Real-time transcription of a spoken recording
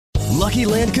Lucky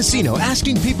Land Casino,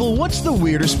 asking people, what's the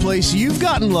weirdest place you've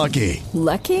gotten lucky?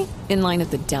 Lucky? In line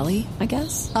at the deli, I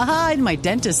guess? Aha, in my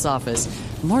dentist's office.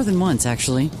 More than once,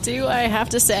 actually. Do I have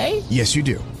to say? Yes, you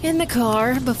do. In the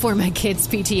car before my kids'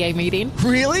 PTA meeting.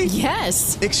 Really?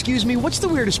 Yes. Excuse me, what's the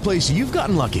weirdest place you've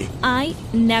gotten lucky? I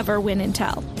never win and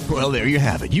tell. Well, there you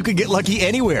have it. You can get lucky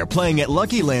anywhere, playing at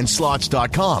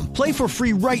LuckyLandSlots.com. Play for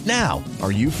free right now.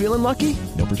 Are you feeling lucky?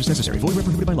 No purchase necessary. Void where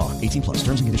prohibited by law. 18 plus.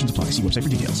 Terms and conditions apply. See website for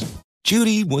details.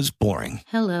 Judy was boring.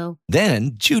 Hello.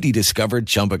 Then Judy discovered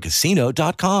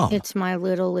ChumbaCasino.com. It's my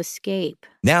little escape.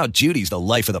 Now Judy's the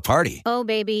life of the party. Oh,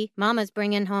 baby, mama's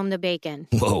bringing home the bacon.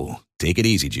 Whoa, take it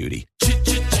easy, Judy.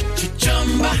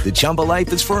 The Chumba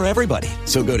life is for everybody.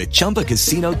 So go to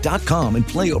ChumbaCasino.com and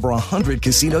play over 100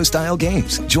 casino-style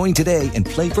games. Join today and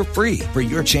play for free for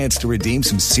your chance to redeem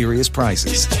some serious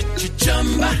prizes.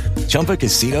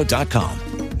 ChumbaCasino.com.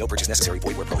 No purchase necessary.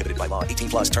 Void where prohibited by law. 18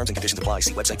 plus terms and conditions apply.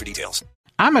 See website for details.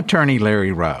 I'm attorney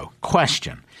Larry Rowe.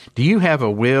 Question. Do you have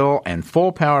a will and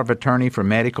full power of attorney for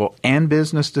medical and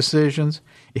business decisions?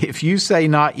 If you say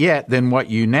not yet, then what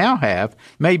you now have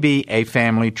may be a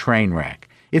family train wreck.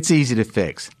 It's easy to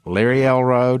fix.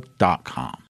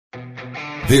 LarryLRowe.com.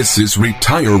 This is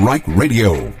Retire Right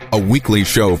Radio, a weekly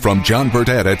show from John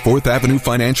Burdett at 4th Avenue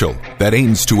Financial that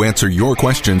aims to answer your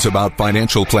questions about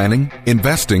financial planning,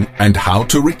 investing, and how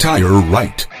to retire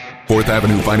right. 4th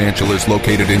Avenue Financial is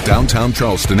located in downtown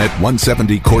Charleston at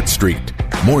 170 Court Street.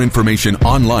 More information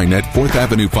online at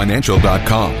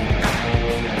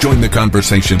 4thAvenueFinancial.com. Join the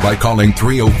conversation by calling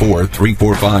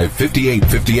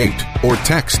 304-345-5858 or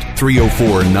text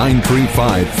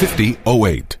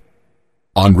 304-935-5008.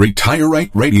 On Retire Right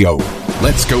Radio,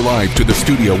 let's go live to the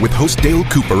studio with host Dale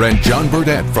Cooper and John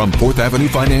Burdett from 4th Avenue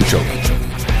Financial.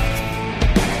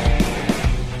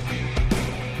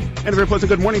 And a very pleasant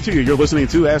good morning to you. You're listening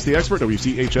to Ask the Expert,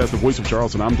 WCHS, the voice of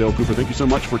Charleston. I'm Dale Cooper. Thank you so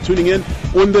much for tuning in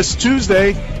on this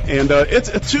Tuesday. And it's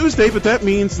a Tuesday, but that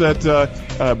means that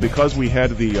because we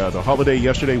had the holiday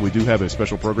yesterday, we do have a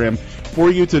special program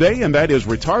for you today, and that is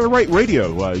Retire Right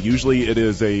Radio. Usually it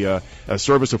is a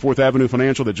service of 4th Avenue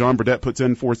Financial that John Burdett puts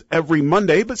in for us every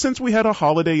Monday. But since we had a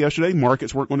holiday yesterday,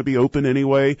 markets weren't going to be open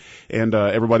anyway, and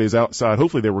everybody's outside.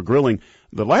 Hopefully they were grilling.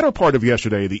 The latter part of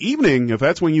yesterday, the evening, if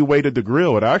that's when you waited to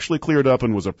grill, it actually cleared up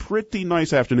and was a pretty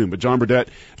nice afternoon. But John Burdett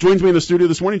joins me in the studio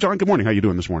this morning. John, good morning. How you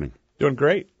doing this morning? Doing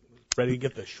great. Ready to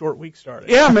get the short week started.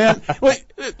 Yeah, man. Well,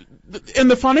 in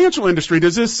the financial industry,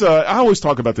 does this, I always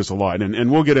talk about this a lot,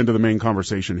 and we'll get into the main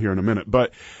conversation here in a minute,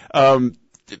 but,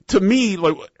 to me,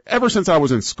 like, ever since I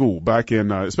was in school, back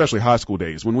in, especially high school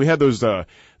days, when we had those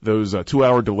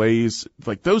 2-hour delays,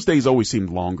 like, those days always seemed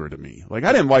longer to me. Like,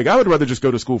 I would rather just go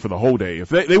to school for the whole day. If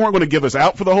they weren't going to give us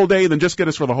out for the whole day, then just get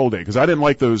us for the whole day, because I didn't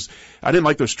like those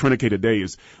truncated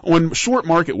days. On short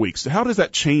market weeks, how does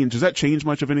that change? Does that change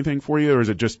much of anything for you, or is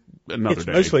it just another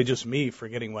day? It's mostly just me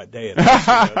forgetting what day it is.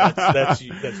 That's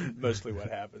mostly what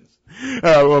happens.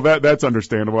 Well, that's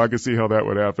understandable. I can see how that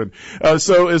would happen.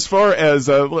 So as far as,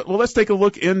 let's take a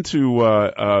look into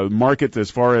market as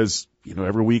far as,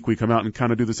 every week we come out and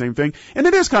kind of do the same thing. And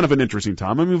it is kind of an interesting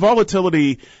time. I mean,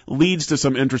 volatility leads to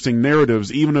some interesting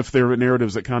narratives, even if they're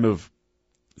narratives that kind of,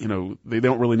 they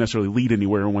don't really necessarily lead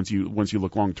anywhere once you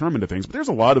look long term into things. But there's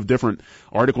a lot of different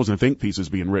articles and think pieces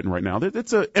being written right now.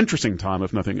 It's an interesting time,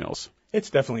 if nothing else. It's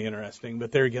definitely interesting.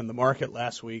 But there again, the market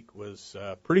last week was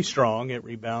pretty strong. It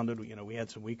rebounded. We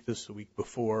had some weakness the week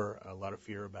before, a lot of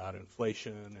fear about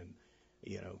inflation and,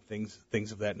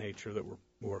 things of that nature that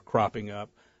were cropping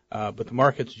up. But the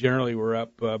markets generally were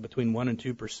up between 1% and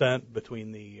 2%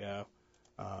 between the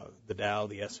Dow,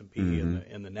 the S&P,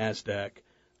 and the Nasdaq.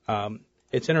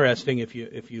 It's interesting if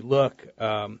you look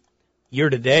year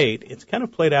to date. It's kind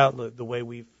of played out the way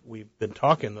we've been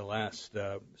talking the last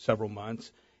several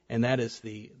months, and that is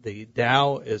the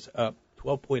Dow is up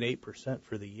 12.8%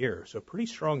 for the year. So pretty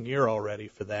strong year already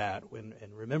for that. And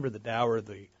remember, the Dow are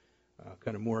the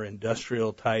kind of more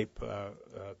industrial type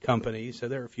companies. So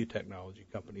there are a few technology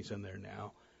companies in there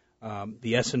now.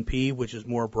 The S&P, which is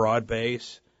more broad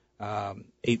base,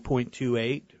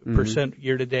 8.28%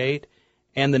 year to date.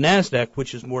 And the Nasdaq,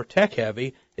 which is more tech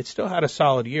heavy, it still had a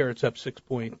solid year. It's up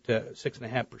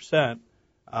 6.5%.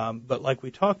 But like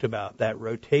we talked about, that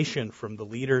rotation from the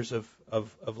leaders of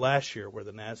last year, where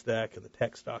the Nasdaq and the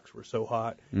tech stocks were so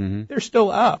hot, they're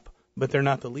still up, but they're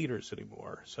not the leaders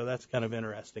anymore. So that's kind of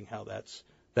interesting how that's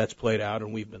played out,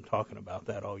 and we've been talking about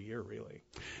that all year, really.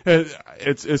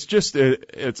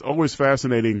 It's always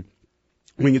fascinating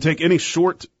when you take any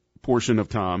short portion of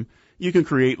time. You can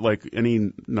create like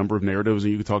any number of narratives,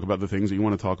 and you can talk about the things that you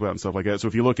want to talk about and stuff like that. So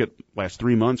if you look at last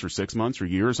 3 months or 6 months or a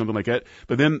year or something like that,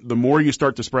 but then the more you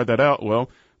start to spread that out, well,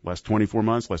 last 24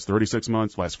 months, last 36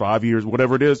 months, last 5 years,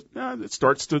 whatever it is, it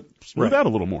starts to smooth out a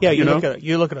little more. Yeah,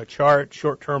 you look at a chart,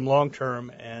 short term, long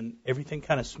term, and everything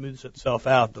kind of smooths itself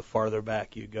out the farther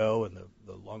back you go and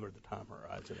the longer the time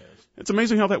horizon is. It's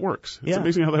amazing how that works. It's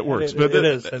amazing how that works. It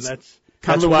is, and that's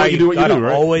kind of why you do what you do,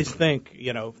 right? Always think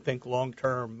long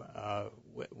term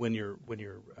when you're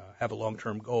have a long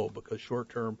term goal, because short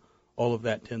term, all of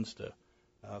that tends to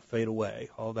fade away.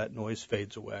 All that noise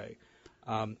fades away.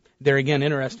 There again,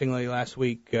 interestingly, last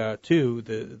week too,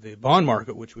 the bond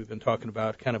market, which we've been talking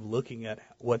about, kind of looking at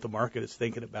what the market is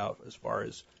thinking about as far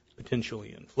as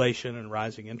potentially inflation and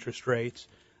rising interest rates.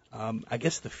 I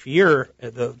guess the fear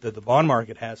that the bond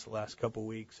market has the last couple of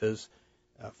weeks is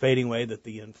fading away, that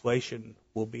the inflation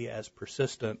will be as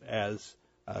persistent as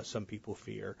some people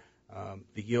fear.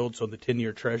 The yields on the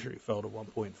 10-year Treasury fell to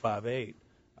 1.58,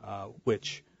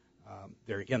 which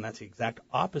there again, that's the exact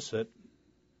opposite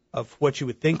of what you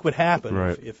would think would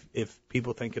happen if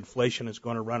people think inflation is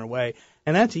going to run away.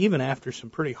 And that's even after some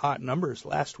pretty hot numbers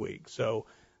last week. So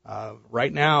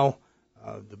right now,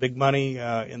 the big money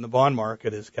in the bond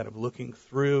market is kind of looking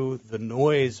through the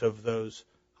noise of those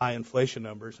high inflation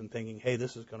numbers and thinking, hey,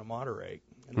 this is going to moderate.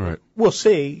 And we'll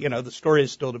see. The story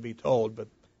is still to be told, but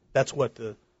that's what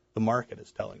the market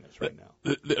is telling us right now.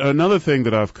 Another thing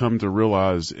that I've come to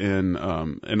realize in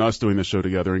us doing this show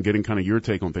together and getting kind of your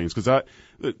take on things, because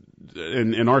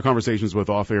in our conversations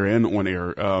with off air and on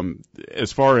air,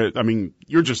 as far as,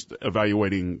 you're just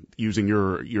evaluating using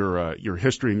your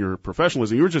history and your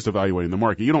professionalism. You're just evaluating the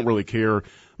market. You don't really care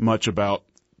much about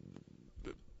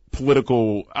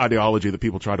political ideology that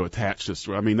people try to attach this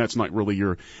to. That's not really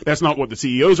that's not what the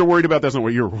CEOs are worried about. That's not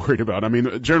what you're worried about.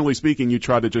 Generally speaking, you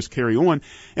try to just carry on.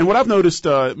 And what I've noticed,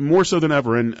 more so than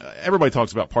ever, and everybody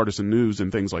talks about partisan news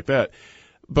and things like that,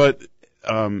 but,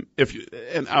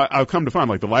 I've come to find,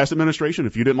 like the last administration,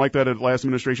 if you didn't like that at the last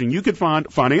administration, you could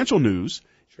find financial news.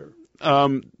 Sure.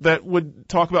 That would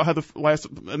talk about how the last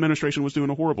administration was doing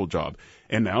a horrible job.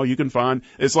 And now you can find,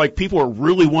 it's like people are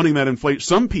really wanting that inflation.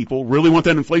 Some people really want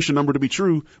that inflation number to be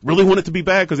true, really want it to be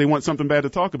bad because they want something bad to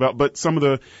talk about. But some of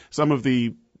the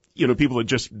people that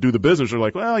just do the business are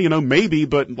like, well, maybe,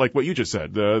 but like what you just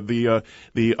said,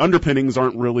 the underpinnings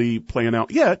aren't really playing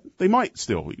out yet. They might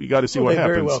still. You got to see what happens.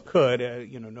 They very well could.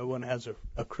 No one has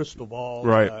a crystal ball.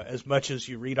 Right. As much as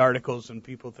you read articles and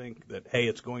people think that, hey,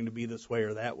 it's going to be this way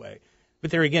or that way. But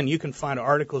there again, you can find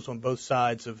articles on both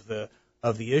sides of the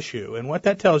issue, and what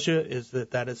that tells you is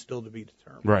that is still to be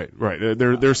determined. Right.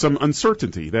 There's some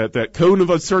uncertainty, that cone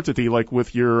of uncertainty, like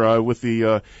with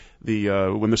when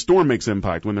the storm makes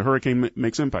impact, when the hurricane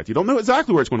makes impact. You don't know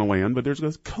exactly where it's going to land, but there's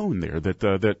a cone there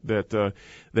that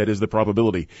is the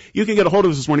probability. You can get a hold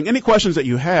of us this morning. Any questions that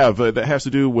you have that has to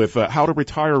do with how to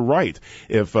retire right,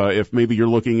 if maybe you're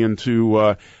looking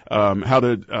into how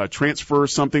to transfer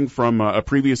something from a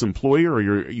previous employer,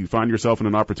 or you find yourself in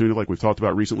an opportunity like we've talked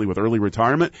about recently with early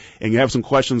retirement, and you have some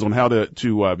questions on how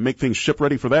to make things ship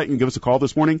ready for that, you can give us a call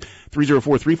this morning,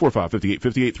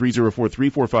 304-345-5858,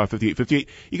 304-345-5858.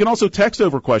 You can also text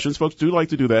over questions. Folks do like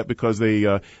to do that because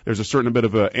there's a certain bit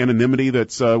of anonymity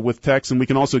that's with text, and we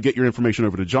can also get your information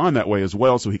over to John that way as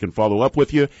well, so he can follow up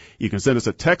with you. You can send us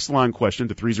a text line question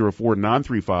to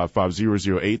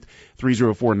 304-935-5008,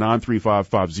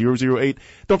 304-935-5008.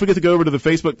 Don't forget to go over to the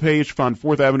Facebook page, find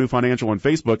Fourth Avenue Financial on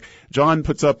Facebook. John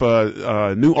puts up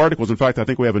new articles. In fact, I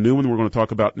think we have a new one we're going to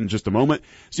talk about in just a moment.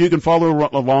 So you can follow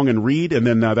along and read, and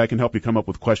then that can help you come up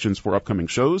with questions for upcoming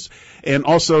shows. And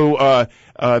also,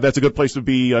 that's a good place to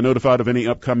be notified of any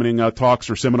upcoming talks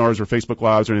or seminars or Facebook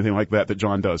Lives or anything like that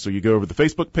John does. So you go over to the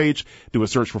Facebook page, do a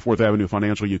search for Fourth Avenue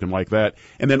Financial. You can like that.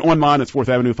 And then online, it's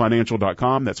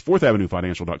fourthavenuefinancial.com. That's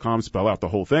fourthavenuefinancial.com. Spell out the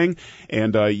whole thing.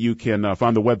 And you can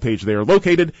find the webpage there,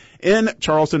 located in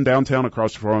Charleston, downtown,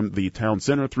 across from the town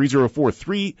center,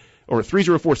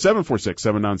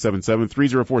 304-746-7977,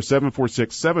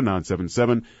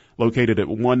 304-746-7977, located at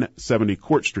 170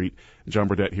 Court Street. John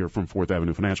Burdett here from Fourth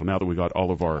Avenue Financial. Now that we got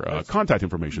all of our contact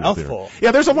information out there.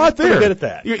 Yeah, there's a lot there. Pretty good at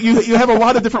that. You have a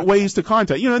lot of different ways to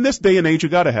contact. In this day and age, you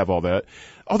got to have all that.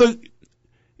 Although,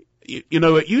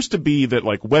 it used to be that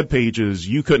like web pages,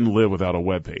 you couldn't live without a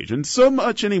web page. And so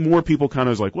much anymore, people kind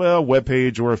of is like, well, web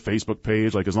page or a Facebook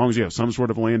page, like as long as you have some sort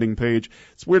of landing page.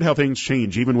 It's weird how things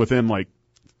change even within like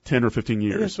 10 or 15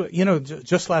 years.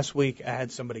 Just last week, I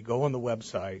had somebody go on the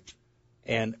website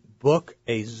and book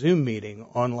a Zoom meeting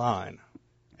online.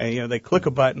 And, they click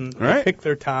a button, they pick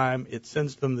their time, it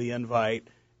sends them the invite,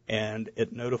 and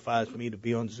it notifies me to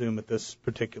be on Zoom at this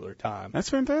particular time. That's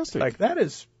fantastic. Like,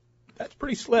 that's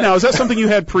pretty slick. Now, is that something you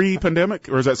had pre-pandemic,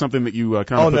 or is that something that you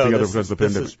kind of put together because of the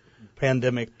pandemic?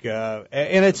 pandemic,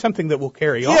 and it's something that will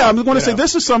carry on. Yeah, I'm going to say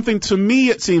this is something, to me,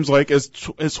 it seems like,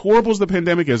 as horrible as the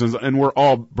pandemic is, and we're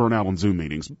all burnt out on Zoom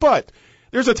meetings, but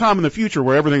there's a time in the future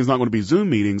where everything's not going to be Zoom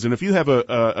meetings, and if you have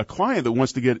a client that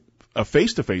wants to get a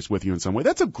face-to-face with you in some way,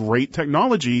 that's a great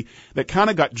technology that kind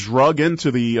of got dragged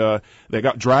into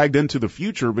the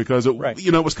future because it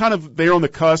was kind of there on the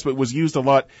cusp. It was used a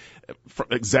lot for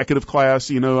executive class,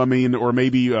 or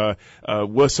maybe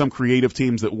with some creative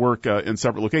teams that work in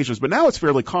separate locations. But now it's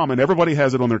fairly common. Everybody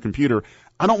has it on their computer.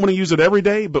 I don't want to use it every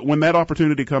day, but when that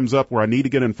opportunity comes up where I need to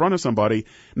get in front of somebody,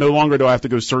 no longer do I have to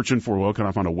go searching for, well, can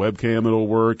I find a webcam that'll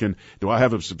work? And do I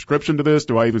have a subscription to this?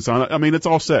 Do I even sign up? I mean, it's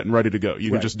all set and ready to go.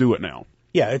 You can just do it now.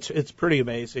 Yeah, it's pretty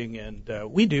amazing. And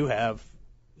we do have,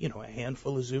 a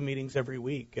handful of Zoom meetings every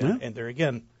week. And there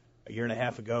again, a year and a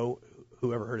half ago,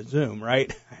 whoever heard of Zoom,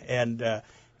 right? And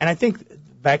I think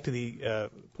back to the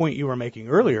point you were making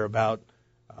earlier about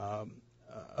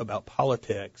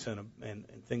politics and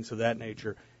things of that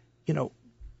nature.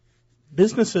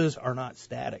 Businesses are not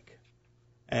static,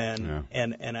 and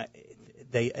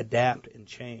they adapt and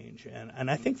change, and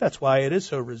I think that's why it is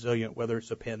so resilient. Whether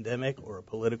it's a pandemic or a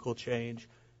political change,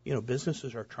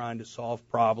 businesses are trying to solve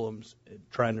problems,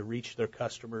 trying to reach their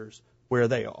customers where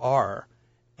they are.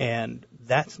 And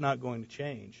that's not going to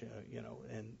change,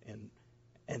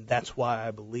 and that's why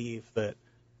I believe that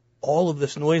all of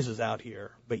this noise is out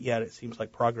here, but yet it seems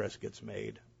like progress gets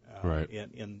made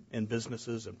in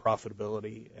businesses and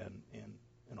profitability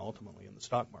and ultimately in the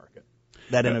stock market.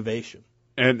 That innovation.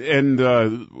 And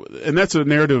that's a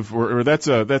narrative, or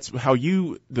that's how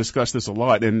you discuss this a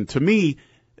lot. And to me,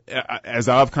 as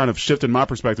I've kind of shifted my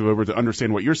perspective over to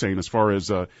understand what you're saying as far as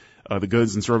the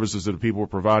goods and services that people are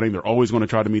providing, they're always going to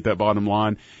try to meet that bottom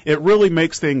line. It really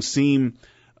makes things seem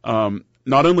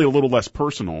not only a little less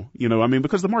personal,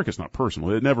 because the market's not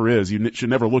personal. It never is. You should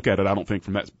never look at it, I don't think,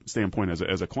 from that standpoint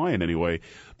as a client anyway.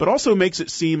 But also makes it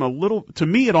seem a little, to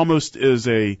me, it almost is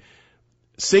a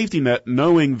safety net,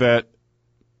 knowing that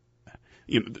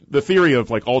the theory of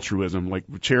like altruism, like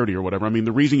charity or whatever. I mean,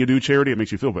 the reason you do charity, it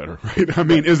makes you feel better, right? I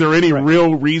mean, is there any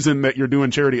real reason that you're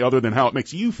doing charity other than how it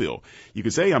makes you feel? You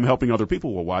could say, I'm helping other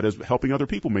people. Well, why does helping other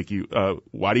people make you,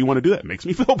 why do you want to do that? It makes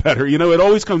me feel better. It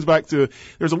always comes back to,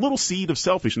 there's a little seed of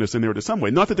selfishness in there to some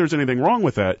way. Not that there's anything wrong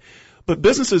with that, but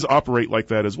businesses operate like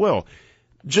that as well.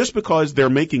 Just because they're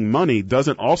making money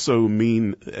doesn't also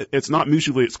mean it's not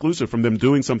mutually exclusive from them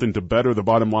doing something to better the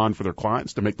bottom line for their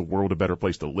clients, to make the world a better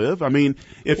place to live. I mean,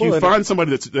 if you find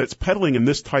somebody that's peddling in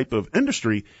this type of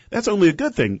industry, that's only a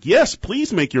good thing. Yes,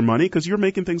 please make your money because you're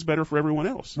making things better for everyone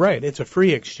else. Right. It's a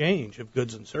free exchange of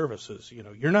goods and services.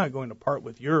 You're not going to part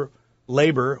with your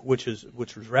labor, which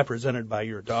was represented by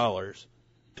your dollars,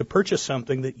 to purchase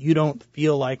something that you don't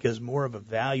feel like is more of a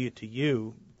value to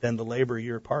you than the labor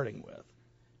you're parting with.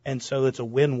 And so it's a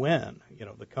win-win.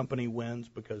 The company wins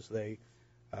because they,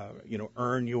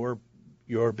 earn your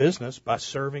business by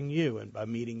serving you and by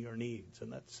meeting your needs.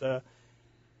 And that's,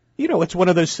 it's one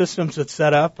of those systems that's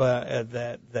set up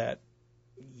that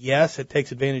yes, it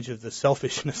takes advantage of the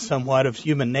selfishness somewhat of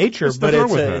human nature, but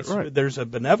there's a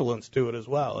benevolence to it as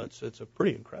well. It's a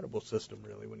pretty incredible system,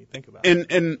 really, when you think about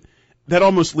it. And that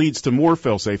almost leads to more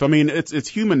fail-safe. I mean, it's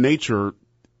human nature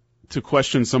to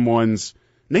question someone's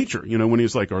nature, when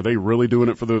he's like, are they really doing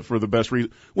it for the best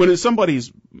reason? When it's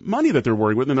somebody's money that they're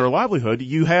working with and their livelihood,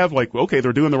 you have like, okay,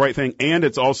 they're doing the right thing, and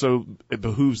it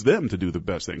behooves them to do the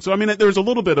best thing. So I mean, there's a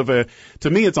little bit of to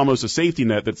me, it's almost a safety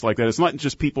net that's like that. It's not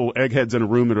just people eggheads in a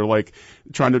room that are like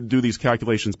trying to do these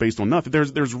calculations based on nothing.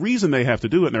 There's reason they have to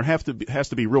do it, and there has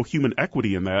to be real human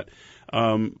equity in that.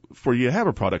 For you to have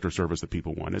a product or service that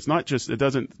people want. It's not just, it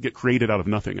doesn't get created out of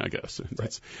nothing, I guess.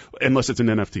 Unless it's an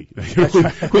NFT.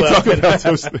 We talk about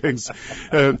those things.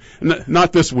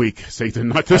 Not this week, Satan.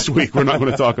 Not this week. We're not going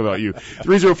to talk about you.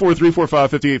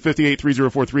 304-345-5858,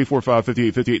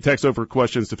 304-345-5858. Text over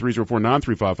questions to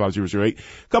 304-935-5008. A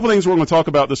couple things we're going to talk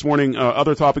about this morning.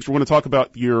 Other topics. We're going to talk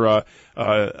about your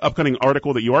upcoming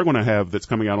article that you are going to have that's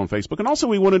coming out on Facebook. And also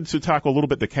we wanted to tackle a little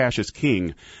bit the cash is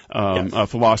king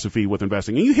philosophy with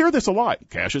investing. And you hear this a lot.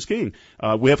 Cash is king.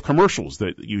 We have commercials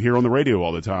that you hear on the radio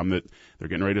all the time that they're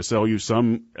getting ready to sell you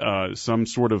some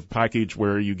sort of package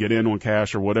where you get in on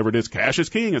cash or whatever it is. Cash is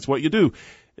king. It's what you do.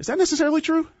 Is that necessarily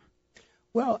true?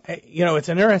 Well, it's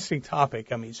an interesting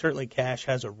topic. I mean, certainly cash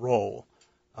has a role.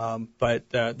 But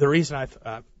the reason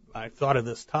I thought of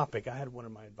this topic, I had one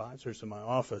of my advisors in my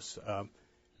office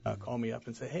call me up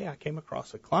and say, hey, I came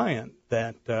across a client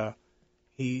that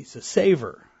he's a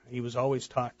saver. He was always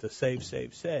taught to save,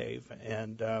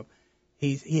 and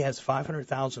he has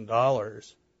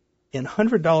 $500,000 in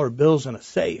 $100 bills in a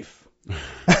safe.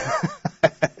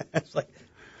 It's like,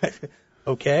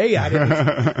 Okay,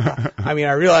 I mean,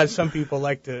 I realize some people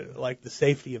like the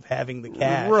safety of having the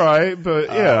cash, right? But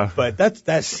yeah, but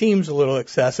that seems a little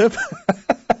excessive.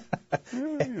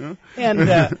 And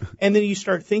then you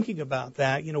start thinking about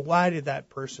that. Why did that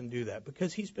person do that?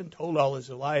 Because he's been told all his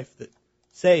life that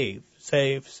save.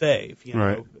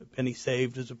 Right. A penny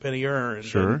saved is a penny earned.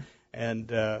 Sure. And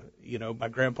my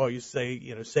grandpa used to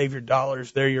say, save your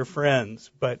dollars, they're your friends.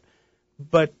 But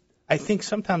I think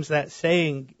sometimes that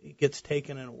saying gets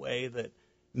taken in a way that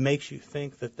makes you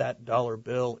think that dollar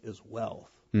bill is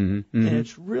wealth. Mm-hmm. And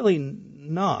it's really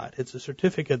not. It's a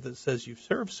certificate that says you've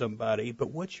served somebody,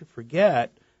 but what a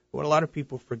lot of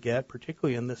people forget,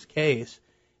 particularly in this case,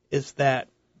 is that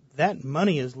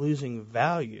money is losing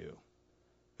value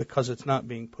because it's not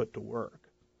being put to work.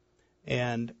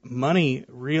 And money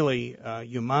really,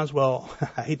 you might as well,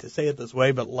 I hate to say it this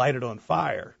way, but light it on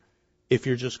fire if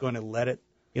you're just going to let it.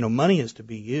 Money is to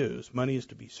be used. Money is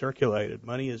to be circulated.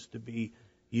 Money is to be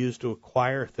used to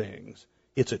acquire things.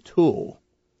 It's a tool.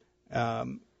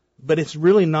 But it's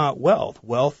really not wealth.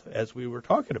 Wealth, as we were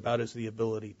talking about, is the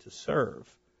ability to serve,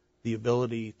 the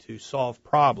ability to solve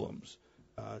problems,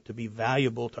 to be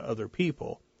valuable to other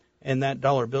people. And that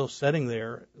dollar bill sitting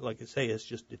there, like I say, is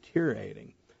just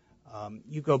deteriorating.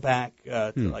 You go back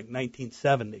to like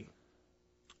 1970.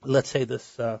 Let's say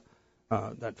that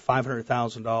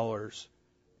 $500,000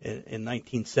 in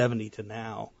 1970 to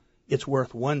now, it's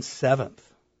worth 1/7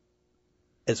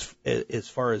 as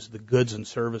far as the goods and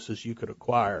services you could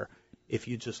acquire if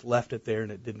you just left it there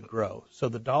and it didn't grow. So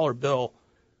the dollar bill,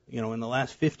 in the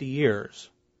last 50 years,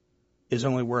 is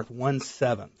only worth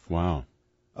 1/7. Wow.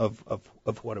 Of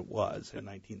what it was in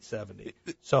 1970.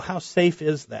 So how safe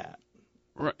is that?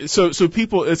 Right. So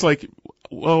people, it's like,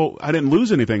 well, I didn't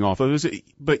lose anything off of it,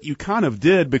 but you kind of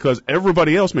did because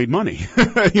everybody else made money.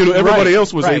 Everybody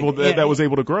else was able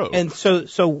to grow. And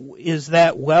so is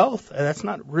that wealth? That's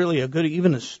not really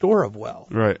even a store of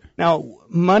wealth. Right. Now,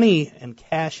 money and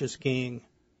cash is king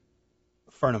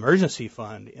for an emergency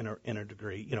fund in a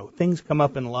degree. Things come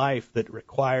up in life that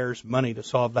requires money to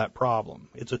solve that problem.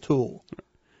 It's a tool.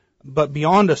 But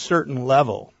beyond a certain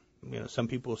level, some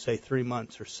people say 3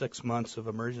 months or 6 months of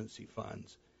emergency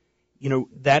funds.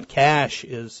 That cash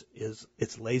is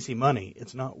lazy money.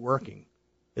 It's not working.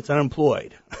 It's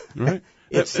unemployed. Right.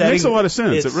 It makes a lot of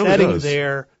sense. It really does. It's sitting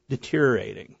there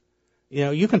deteriorating.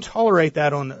 You can tolerate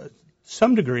that on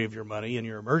some degree of your money in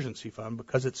your emergency fund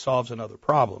because it solves another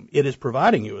problem. It is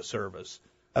providing you a service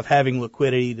of having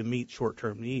liquidity to meet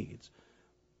short-term needs.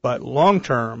 But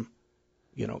long-term,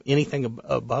 anything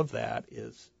above that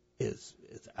is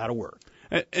out of work.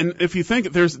 And if you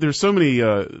think there's so many,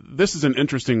 this is an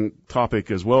interesting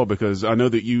topic as well because I know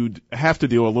that you have to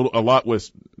deal a lot with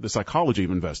the psychology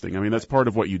of investing. I mean, that's part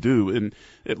of what you do, and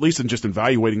at least in just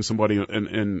evaluating somebody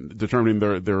and determining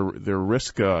their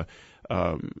risk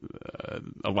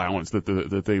allowance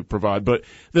that they provide. But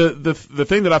the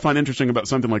thing that I find interesting about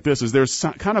something like this is there's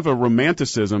kind of a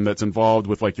romanticism that's involved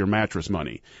with like your mattress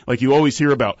money. Like you always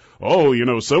hear about, so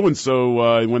and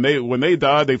so when they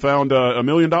died they found $1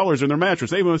 million in their mattress.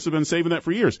 They must have been saving that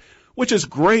for years. Which is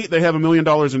great. They have $1 million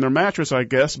in their mattress, I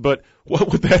guess, but what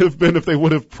would that have been if they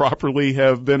would have properly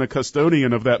have been a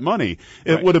custodian of that money?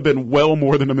 It would have been well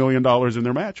more than $1 million in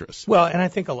their mattress. Well, and I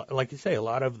think, like you say, a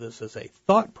lot of this is a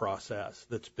thought process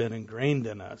that's been ingrained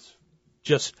in us.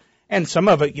 And some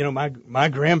of it, my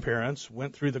grandparents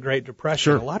went through the Great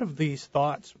Depression. Sure. A lot of these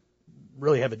thoughts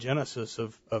really have a genesis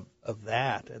of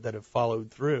that have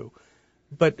followed through.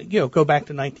 But, go back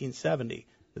to 1970.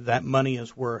 That money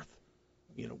is worth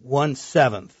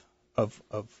 1/7 of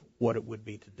what it would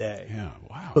be today. Yeah,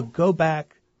 wow. But go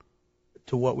back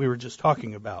to what we were just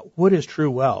talking about. What is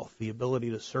true wealth? The ability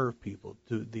to serve people,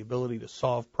 the ability to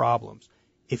solve problems.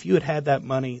 If you had that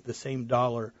money, the same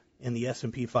dollar in the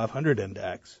S&P 500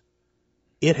 index,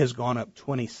 it has gone up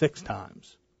 26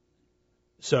 times.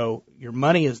 So your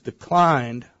money has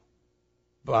declined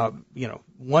by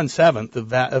 1/7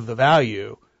 of the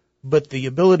value, but the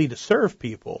ability to serve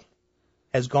people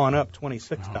has gone up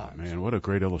 26 times. Man, what a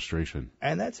great illustration.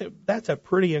 And that's a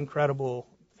pretty incredible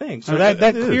thing. So That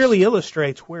that is. clearly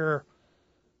illustrates what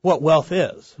wealth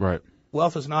is. Right.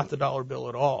 Wealth is not the dollar bill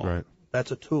at all. Right.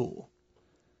 That's a tool.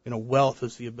 Wealth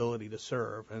is the ability to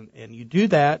serve. And you do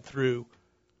that through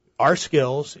our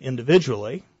skills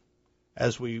individually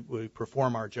as we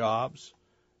perform our jobs,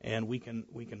 and we can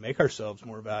make ourselves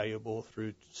more valuable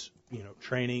through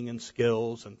training and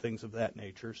skills and things of that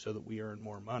nature so that we earn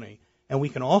more money. And we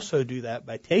can also do that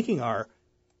by taking our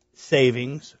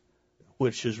savings,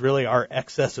 which is really our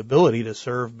excess ability to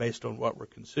serve based on what we're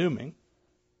consuming,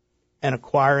 and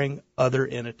acquiring other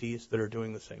entities that are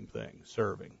doing the same thing,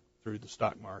 serving through the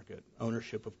stock market,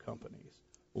 ownership of companies,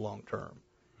 long term.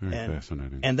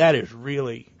 Fascinating. And that is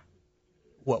really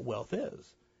what wealth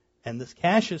is. And this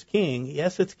cash is king.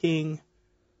 Yes, it's king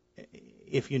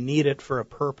if you need it for a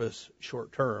purpose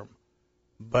short term,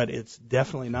 but it's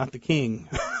definitely not the king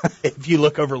if you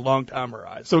look over long time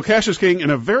horizon. So cash is king in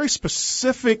a very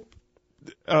specific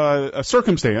a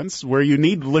circumstance where you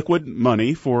need liquid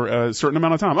money for a certain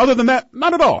amount of time. Other than that,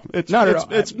 not at all. It's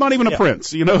not even a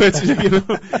prince, It's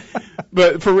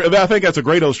But I think that's a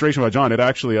great illustration by John. It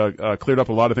actually cleared up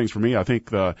a lot of things for me. I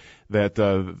think that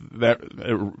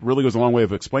it really goes a long way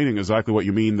of explaining exactly what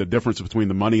you mean, the difference between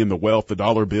the money and the wealth, the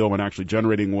dollar bill, and actually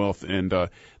generating wealth and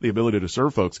the ability to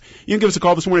serve folks. You can give us a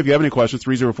call this morning if you have any questions,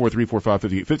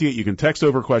 304-345-5858. You can text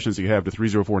over questions that you have to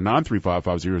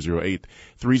 304-935-5008.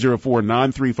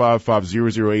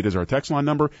 304-935-5008 is our text line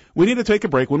number. We need to take a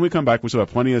break. When we come back, we still have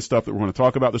plenty of stuff that we're going to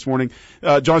talk about this morning.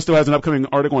 John still has an upcoming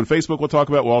article on Facebook we'll talk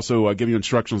about. We'll also give you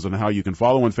instructions on how you can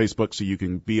follow on Facebook so you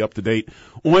can be up to date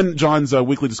on John's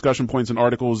weekly discussion points and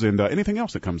articles and anything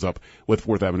else that comes up with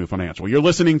Fourth Avenue Financial. You're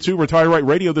listening to Retire Right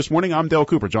Radio this morning. I'm Dale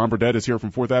Cooper. John Burdett is here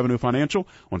from Fourth Avenue Financial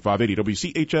on 580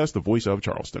 WCHS, the voice of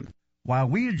Charleston. While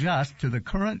we adjust to the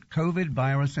current COVID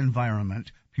virus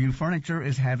environment, Pew Furniture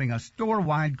is having a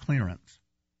store-wide clearance.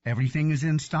 Everything is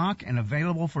in stock and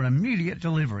available for immediate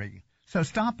delivery. So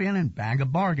stop in and bag a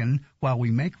bargain while we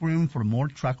make room for more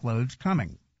truckloads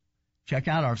coming. Check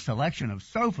out our selection of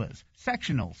sofas,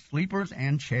 sectionals, sleepers,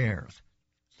 and chairs.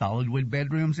 Solid wood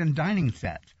bedrooms and dining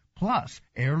sets, plus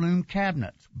heirloom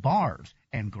cabinets, bars,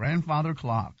 and grandfather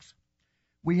clocks.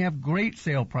 We have great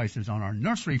sale prices on our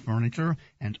nursery furniture,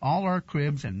 and all our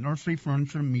cribs and nursery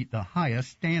furniture meet the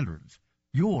highest standards.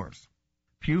 Yours.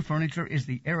 Pew Furniture is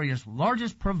the area's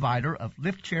largest provider of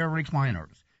lift chair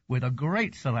recliners, with a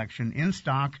great selection in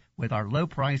stock with our low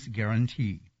price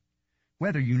guarantee.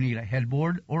 Whether you need a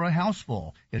headboard or a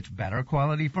houseful, it's better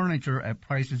quality furniture at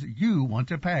prices you want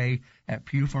to pay at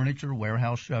Pew Furniture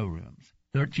Warehouse Showrooms.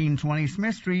 1320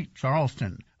 Smith Street,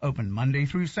 Charleston. Open Monday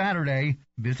through Saturday.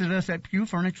 Visit us at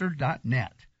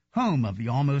pewfurniture.net, home of the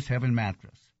Almost Heaven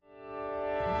mattress.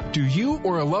 Do you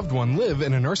or a loved one live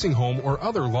in a nursing home or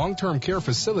other long-term care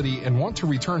facility and want to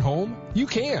return home? You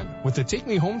can with the Take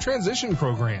Me Home Transition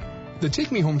Program. The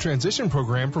Take Me Home Transition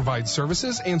Program provides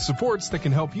services and supports that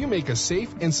can help you make a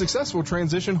safe and successful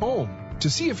transition home. To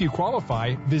see if you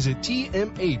qualify, visit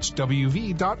tmhwv.org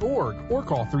or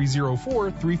call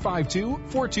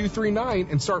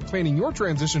 304-352-4239 and start planning your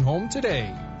transition home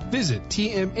today. Visit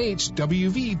tmhwv.org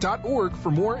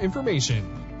for more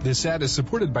information. This ad is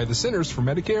supported by the Centers for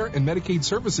Medicare and Medicaid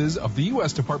Services of the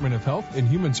U.S. Department of Health and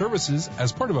Human Services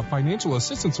as part of a financial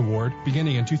assistance award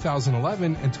beginning in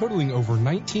 2011 and totaling over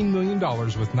 $19 million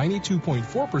with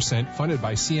 92.4% funded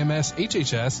by CMS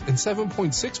HHS and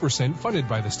 7.6% funded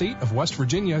by the state of West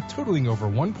Virginia, totaling over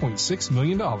 $1.6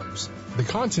 million. The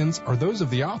contents are those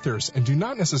of the authors and do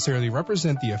not necessarily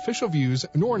represent the official views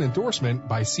nor an endorsement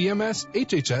by CMS,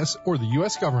 HHS, or the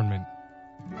U.S. government.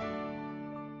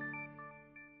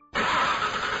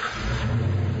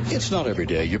 It's not every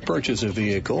day you purchase a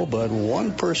vehicle, but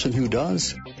one person who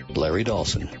does, Larry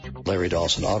Dawson. Larry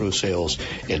Dawson Auto Sales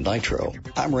in Nitro.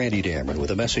 I'm Randy Dameron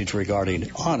with a message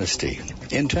regarding honesty,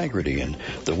 integrity, and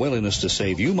the willingness to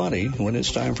save you money when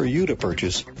it's time for you to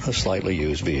purchase a slightly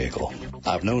used vehicle.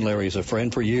 I've known Larry as a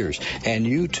friend for years, and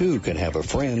you too can have a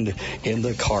friend in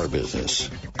the car business.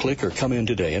 Click or come in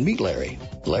today and meet Larry.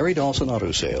 Larry Dawson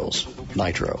Auto Sales,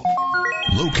 Nitro.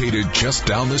 Located just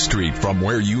down the street from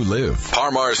where you live,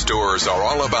 Parmar stores are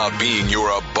all about being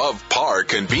your above-par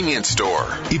convenience store.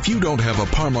 If you don't have a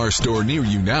Parmar store near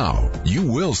you now,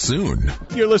 you will soon.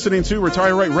 You're listening to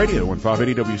Retire Right Radio on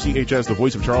 580 WCHS, the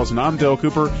voice of Charleston. I'm Dale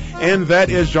Cooper, and that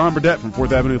is John Burdett from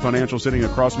Fourth Avenue Financial sitting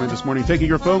across from me this morning, taking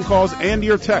your phone calls and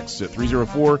your texts at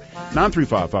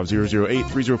 304-935-5008,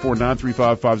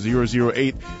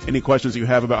 304-935-5008. Any questions that you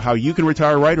have about how you can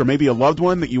retire right, or maybe a loved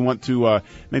one that you want to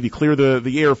maybe clear the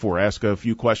air for, ask a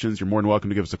few questions, you're more than welcome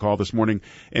to give us a call this morning.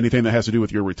 Anything that has to do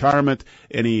with your retirement,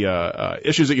 any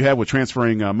issues that you have with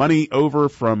transferring money over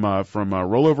from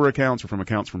rollover accounts or from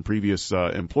accounts from previous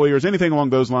employers, anything along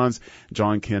those lines,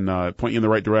 John can point you in the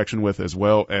right direction with, as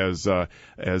well as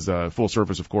full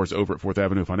service, of course, over at Fourth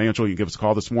Avenue Financial. You can give us a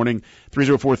call this morning,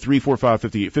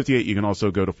 304-345-5858. You can also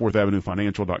go to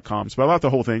fourthavenuefinancial.com. Spell out the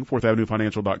whole thing,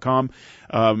 fourthavenuefinancial.com,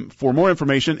 for more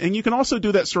information. And you can also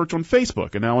do that search on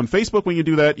Facebook. And now on Facebook, when you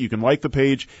do that, you can like the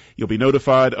page. You'll be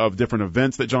notified of different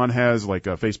events that John has, like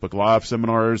Facebook Live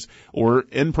seminars or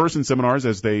in-person seminars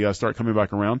as they start coming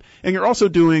back around. And you're also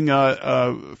doing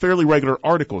fairly regular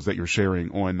articles that you're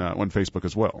sharing on Facebook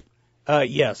as well.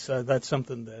 Yes, that's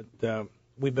something that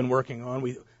we've been working on.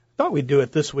 We thought we'd do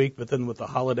it this week, but then with the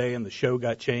holiday and the show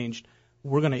got changed,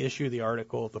 we're going to issue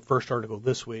the first article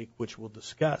this week, which we'll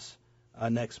discuss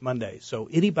next Monday. So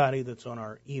anybody that's on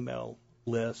our email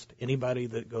list, anybody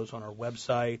that goes on our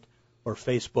website or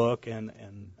Facebook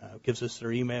and gives us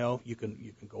their email, you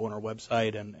can go on our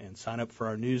website and sign up for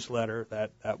our newsletter.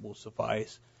 That will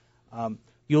suffice.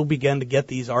 You'll begin to get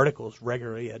these articles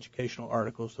regularly, educational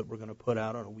articles that we're going to put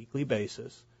out on a weekly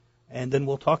basis. And then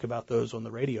we'll talk about those on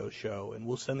the radio show. And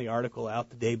we'll send the article out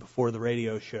the day before the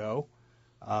radio show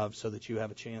so that you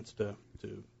have a chance to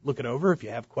look it over. If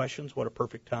you have questions, what a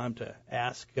perfect time to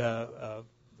ask the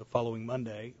following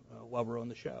Monday while we're on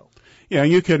the show. Yeah,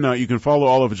 and you can follow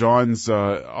all of John's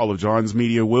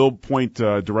media. We'll point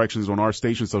directions on our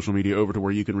station social media over to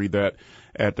where you can read that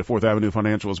at the 4th Avenue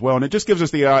Financial as well. And it just gives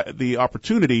us the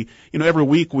opportunity. Every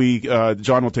week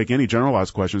John will take any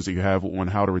generalized questions that you have on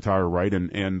how to retire right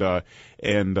and how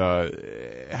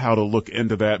to look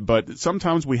into that. But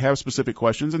sometimes we have specific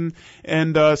questions,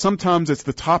 and sometimes it's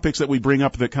the topics that we bring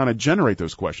up that kind of generate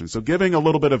those questions. So giving a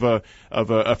little bit of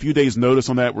a few days notice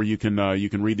on that, where you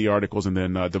can read the articles and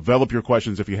then develop your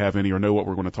questions if you have any, or know what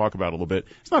we're going to talk about a little bit.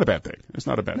 It's not a bad thing. It's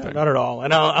not a bad thing. Not at all.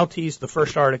 And I'll tease the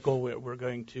first article. We're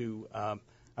going to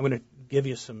I'm going to give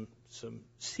you some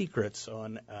secrets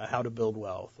on how to build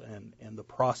wealth and the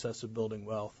process of building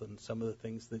wealth and some of the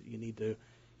things that you need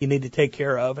to take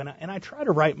care of. And I try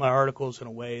to write my articles in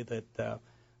a way that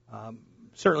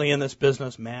certainly in this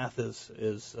business, math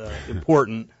is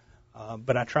important,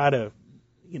 but I try to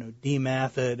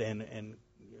demath it and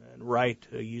write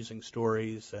using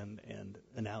stories and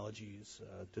analogies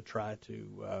to try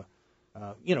to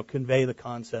convey the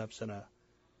concepts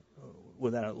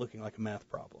without it looking like a math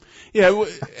problem. Yeah,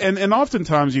 and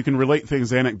oftentimes you can relate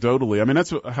things anecdotally. I mean,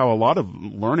 that's how a lot of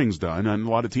learning's done and a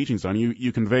lot of teaching's done.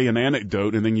 You convey an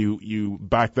anecdote and then you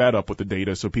back that up with the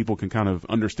data so people can kind of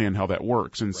understand how that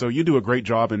works. And so you do a great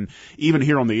job in even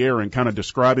here on the air and kind of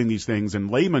describing these things in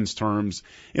layman's terms.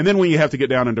 And then when you have to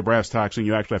get down into brass tacks and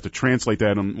you actually have to translate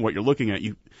that on what you're looking at,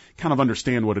 you kind of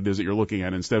understand what it is that you're looking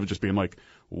at instead of just being like,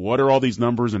 what are all these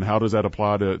numbers and how does that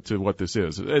apply to what this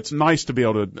is? It's nice to be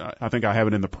able to, I think I have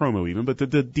it in the promo even, but to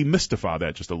demystify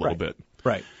that just a little bit.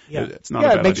 Right. Yeah. It's not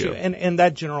a bad idea. And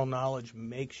that general knowledge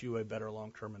makes you a better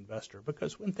long-term investor,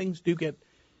 because when things do get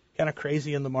kind of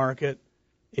crazy in the market,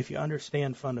 if you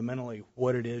understand fundamentally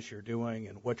what it is you're doing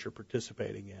and what you're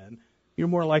participating in, you're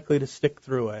more likely to stick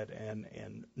through it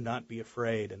and not be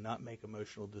afraid and not make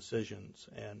emotional decisions.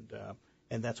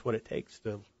 And that's what it takes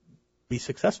to be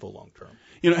successful long term.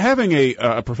 Having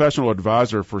a professional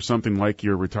advisor for something like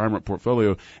your retirement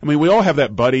portfolio, I mean, we all have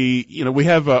that buddy. We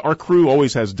have our crew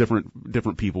always has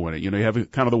different people in it. You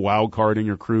have kind of the wild card in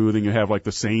your crew, then you have like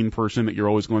the sane person that you're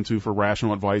always going to for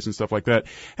rational advice and stuff like that.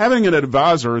 Having an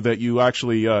advisor that you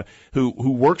actually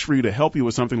who works for you to help you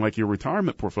with something like your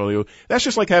retirement portfolio, that's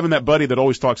just like having that buddy that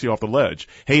always talks you off the ledge.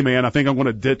 Hey man, I think I'm going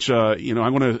to ditch I'm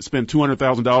going to spend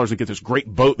 $200,000 to get this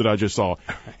great boat that I just saw.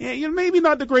 Yeah, maybe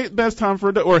not the best time for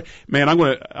it, or man, I'm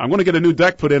going to get a new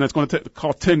deck put in. It's going to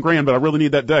cost $10,000, but I really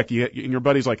need that deck. And your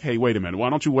buddy's like, hey, wait a minute.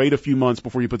 Why don't you wait a few months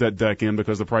before you put that deck in,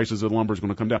 because the prices of lumber is going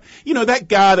to come down. That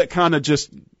guy that kind of just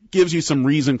gives you some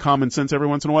reason, common sense every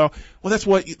once in a while. Well, that's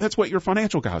what your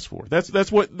financial guy's for. That's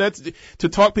to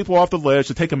talk people off the ledge,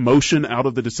 to take emotion out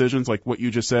of the decisions, like what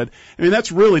you just said. I mean,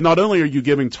 that's really, not only are you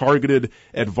giving targeted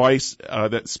advice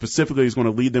that specifically is going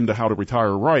to lead them to how to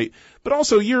retire right, but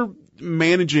also you're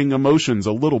managing emotions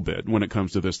a little bit when it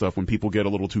comes to this stuff, when people get a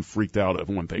little too freaked out of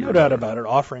one thing. No doubt about it.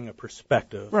 Offering a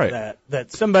perspective, right,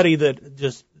 that somebody that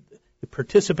just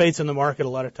participates in the market a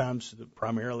lot of times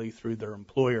primarily through their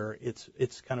employer,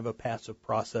 it's kind of a passive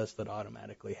process that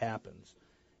automatically happens.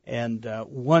 And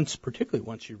particularly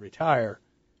once you retire,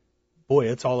 boy,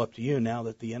 it's all up to you now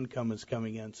that the income is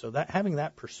coming in. So that having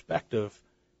that perspective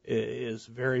is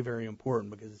very, very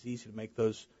important, because it's easy to make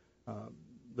those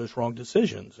wrong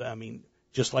decisions. I mean,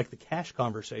 just like the cash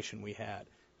conversation we had.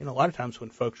 A lot of times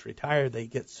when folks retire, they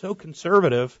get so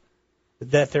conservative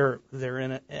that they're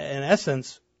in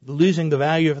essence losing the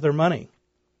value of their money,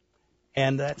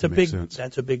 and that's a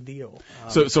big deal.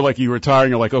 So like you retire and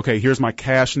you're like, okay, here's my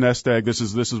cash nest egg. This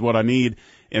is what I need,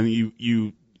 and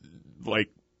you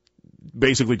like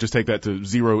basically just take that to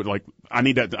zero. Like, I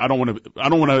need that. I don't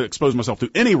want to expose myself to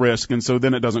any risk, and so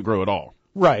then it doesn't grow at all.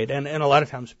 Right, and a lot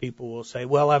of times people will say,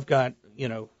 well, I've got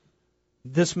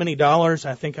this many dollars.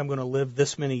 I think I'm going to live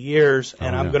this many years,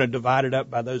 and I'm going to divide it up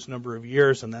by those number of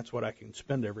years, and that's what I can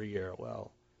spend every year.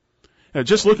 Well,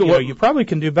 Just look at what you probably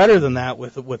can do better than that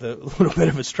with a little bit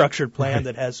of a structured plan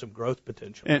that has some growth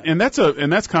potential. And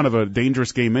that's kind of a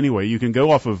dangerous game anyway. You can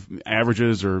go off of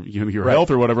averages or your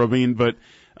health or whatever.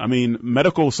 I mean,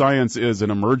 medical science is an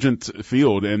emergent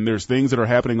field, and there's things that are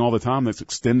happening all the time that's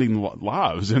extending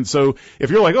lives. And so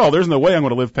if you're like, oh, there's no way I'm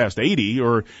going to live past 80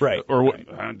 I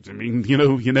mean,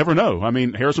 you never know. I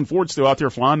mean, Harrison Ford's still out there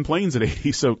flying planes at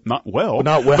 80, so not well.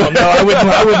 No, I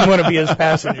wouldn't want to be his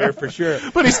passenger for sure.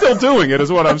 But he's still doing it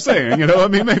is what I'm saying. I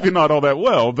mean, maybe not all that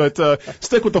well, but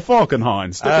stick with the Falcon,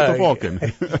 Hans. Stick with the Falcon.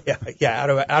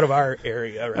 out of our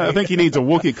area, right? I think he needs a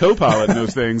Wookiee co-pilot in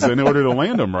those things in order to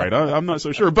land them right. I'm not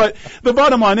so sure. But the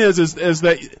bottom line is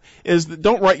that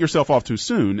don't write yourself off too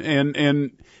soon.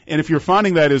 And if you're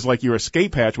finding that is like your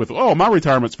escape hatch with, oh, my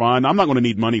retirement's fine, I'm not going to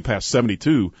need money past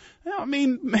 72. I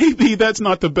mean, maybe that's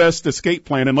not the best escape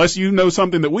plan unless you know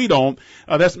something that we don't.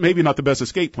 That's maybe not the best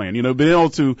escape plan. Being able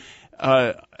to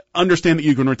understand that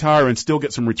you can retire and still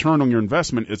get some return on your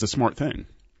investment is a smart thing.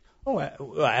 Oh,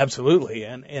 well, absolutely.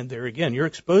 And there again, you're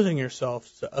exposing yourself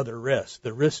to other risks.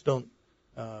 The risks don't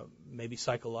maybe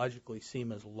psychologically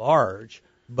seem as large,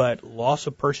 but loss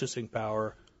of purchasing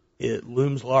power, it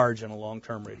looms large in a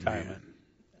long-term retirement.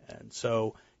 And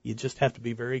so you just have to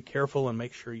be very careful and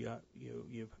make sure you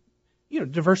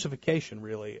diversification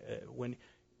really.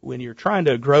 When you're trying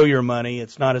to grow your money,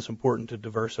 it's not as important to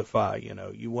diversify.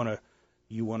 You want to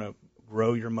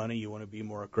grow your money, you want to be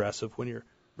more aggressive. When you're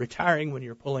retiring, when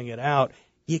you're pulling it out,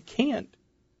 you can't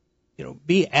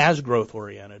be as growth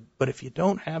oriented, but if you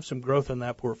don't have some growth in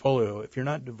that portfolio, if you're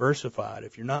not diversified,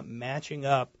 if you're not matching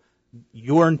up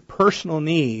your personal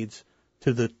needs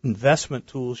to the investment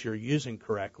tools you're using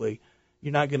correctly,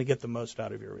 you're not going to get the most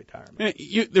out of your retirement.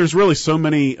 There's really so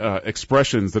many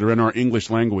expressions that are in our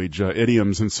English language,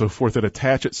 idioms and so forth that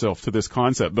attach itself to this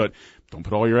concept, but don't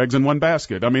put all your eggs in one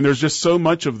basket. I mean, there's just so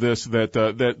much of this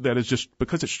that is just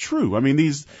because it's true. I mean,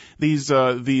 these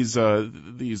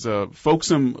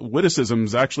folksome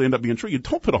witticisms actually end up being true. You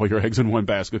don't put all your eggs in one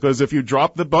basket because if you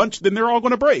drop the bunch, then they're all going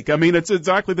to break. I mean, it's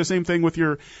exactly the same thing with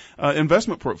your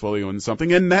investment portfolio and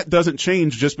something, and that doesn't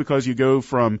change just because you go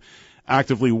from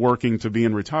actively working to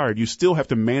being retired. You still have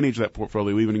to manage that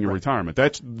portfolio even in your retirement.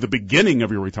 That's the beginning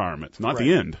of your retirement, not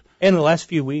the end. In the last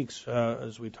few weeks,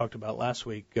 as we talked about last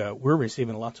week, we're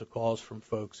receiving lots of calls from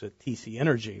folks at TC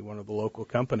Energy, one of the local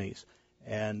companies,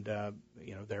 and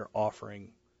they're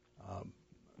offering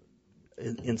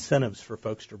incentives for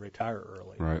folks to retire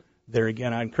early. Right. There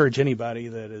again, I encourage anybody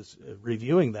that is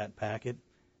reviewing that packet,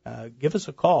 give us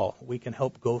a call. We can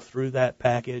help go through that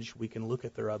package. We can look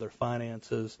at their other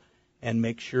finances and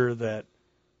make sure that,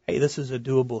 hey, this is a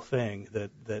doable thing,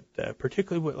 that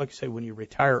particularly, like I say, when you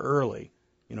retire early,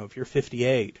 if you're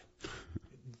 58,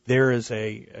 there is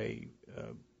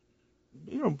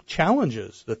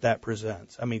challenges that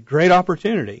presents. I mean, great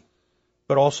opportunity,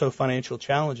 but also financial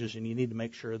challenges, and you need to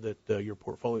make sure that your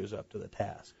portfolio is up to the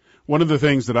task. One of the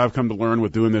things that I've come to learn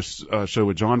with doing this show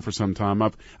with John for some time,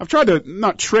 I've tried to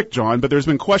not trick John, but there's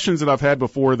been questions that I've had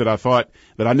before that I thought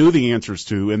that I knew the answers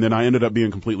to, and then I ended up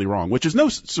being completely wrong, which is no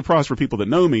surprise for people that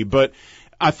know me. But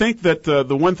I think that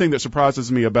the one thing that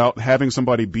surprises me about having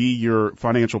somebody be your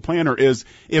financial planner is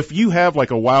if you have like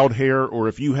a wild hair or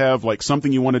if you have like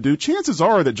something you want to do, chances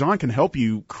are that John can help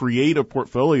you create a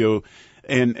portfolio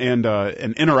and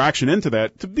an interaction into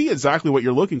that to be exactly what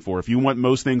you're looking for. If you want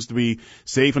most things to be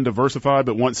safe and diversified,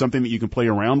 but want something that you can play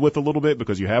around with a little bit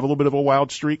because you have a little bit of a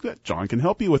wild streak, John can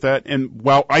help you with that. And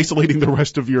while isolating the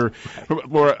rest of your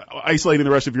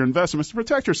investments to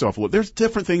protect yourself a little, there's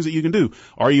different things that you can do.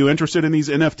 Are you interested in these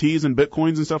NFTs and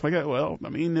Bitcoins and stuff like that? Well, I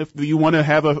mean, if you want to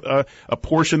have a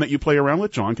portion that you play around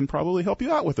with, John can probably help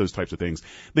you out with those types of things.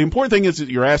 The important thing is that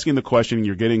you're asking the question and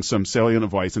you're getting some salient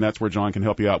advice, and that's where John can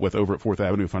help you out with over at Fourth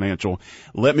Avenue Financial.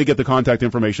 Let me get the contact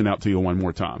information out to you one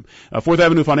more time. Fourth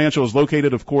Avenue Financial is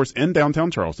located, of course, in downtown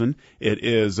Charleston. It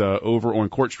is over on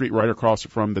Court Street, right across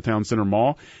from the Town Center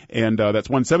Mall, and that's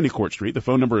 170 Court Street. The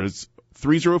phone number is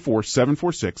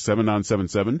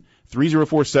 304-746-7977,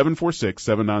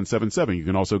 304-746-7977. You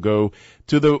can also go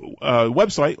to the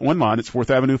website online. It's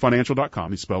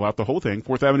fourthavenuefinancial.com. You spell out the whole thing,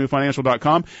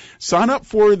 fourthavenuefinancial.com. Sign up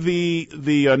for the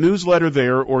newsletter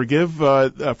there, or give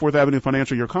Fourth Avenue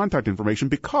Financial your contact information,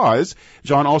 because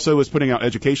John also is putting out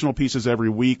educational pieces every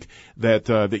week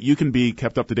that you can be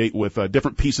kept up to date with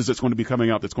different pieces that's going to be coming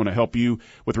out that's going to help you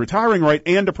with retiring right,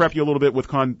 and to prep you a little bit with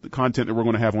content that we're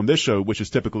going to have on this show, which is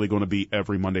typically going to be 8:30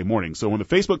 every Monday morning. So on the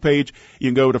Facebook page, you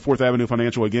can go to 4th Avenue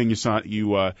Financial. Again, you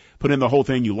put in the whole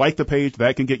thing. You like the page.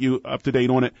 That can get you up to date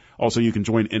on it. Also, you can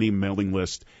join any mailing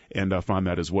list and find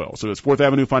that as well. So it's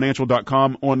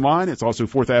 4thavenuefinancial.com online. It's also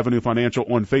 4th Avenue Financial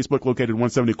on Facebook, located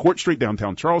 170 Court Street,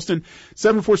 downtown Charleston,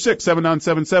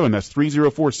 746-7977. That's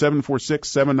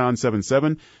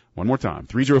 304-746-7977. One more time,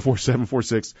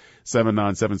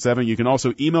 304-746-7977. You can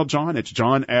also email John. It's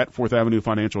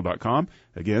john@4thavenuefinancial.com.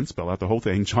 Again, spell out the whole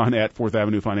thing,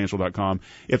 john@4thavenuefinancial.com.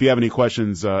 If you have any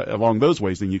questions along those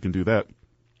ways, then you can do that.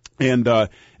 And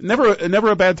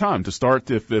never a bad time to start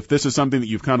if this is something that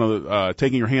you've kind of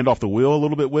taken your hand off the wheel a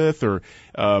little bit with, or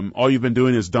all you've been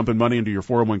doing is dumping money into your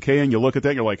 401k, and you look at that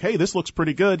and you're like, hey, this looks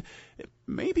pretty good.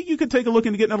 Maybe you could take a look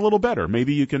into getting it a little better.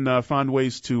 Maybe you can find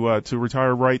ways to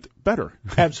retire right better.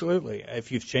 Absolutely.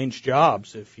 If you've changed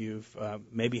jobs, if you've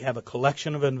maybe have a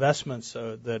collection of investments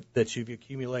that you've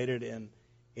accumulated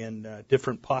in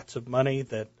different pots of money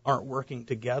that aren't working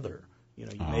together. You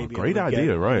may be great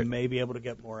idea, right? You may be able to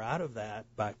get more out of that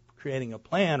by creating a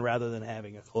plan rather than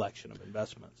having a collection of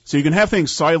investments. So you can have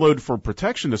things siloed for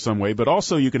protection to some way, but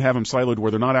also you can have them siloed where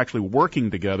they're not actually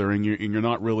working together, and you're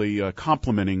not really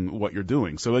complementing what you're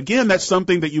doing. So again, that's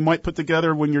something that you might put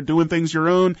together when you're doing things your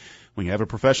own. When you have a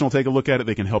professional take a look at it,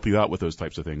 they can help you out with those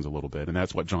types of things a little bit, and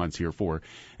that's what John's here for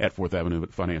at 4th Avenue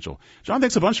Financial. John,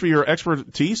 thanks a bunch for your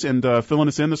expertise and filling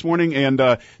us in this morning.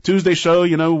 And Tuesday show,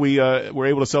 we were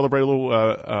able to celebrate a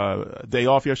little day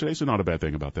off yesterday, so not a bad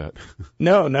thing about that.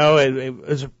 No, it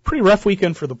was a pretty rough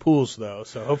weekend for the pools, though,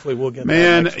 so hopefully we'll get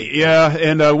that next week. Yeah,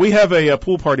 and we have a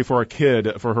pool party for our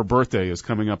kid for her birthday is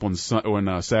coming up on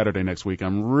Saturday next week.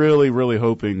 I'm really, really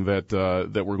hoping that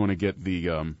we're going to get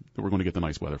the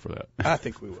nice weather for that. I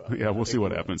think we will. Yeah, we'll see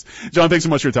what happens. John, thanks so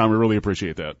much for your time. We really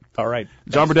appreciate that. All right.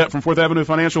 John Burdett from 4th Avenue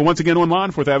Financial. Once again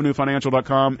online,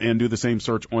 4thavenuefinancial.com, and do the same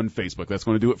search on Facebook. That's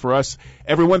going to do it for us.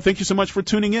 Everyone, thank you so much for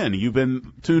tuning in. You've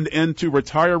been tuned in to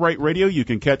Retire Right Radio. You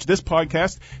can catch this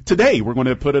podcast today. We're going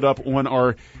to put it up on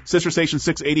our sister station,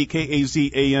 680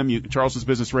 KAZ AM, Charleston's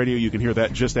Business Radio. You can hear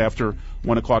that just after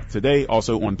 1 o'clock today.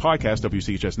 Also on podcast,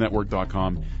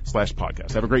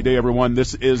 WCHSnetwork.com/podcast. Have a great day, everyone.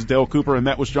 This is Dale Cooper, and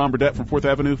that was John Burdett from 4th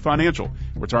Avenue Financial.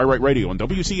 Retire Right Radio on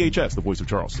WCHS, the voice of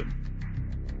Charleston.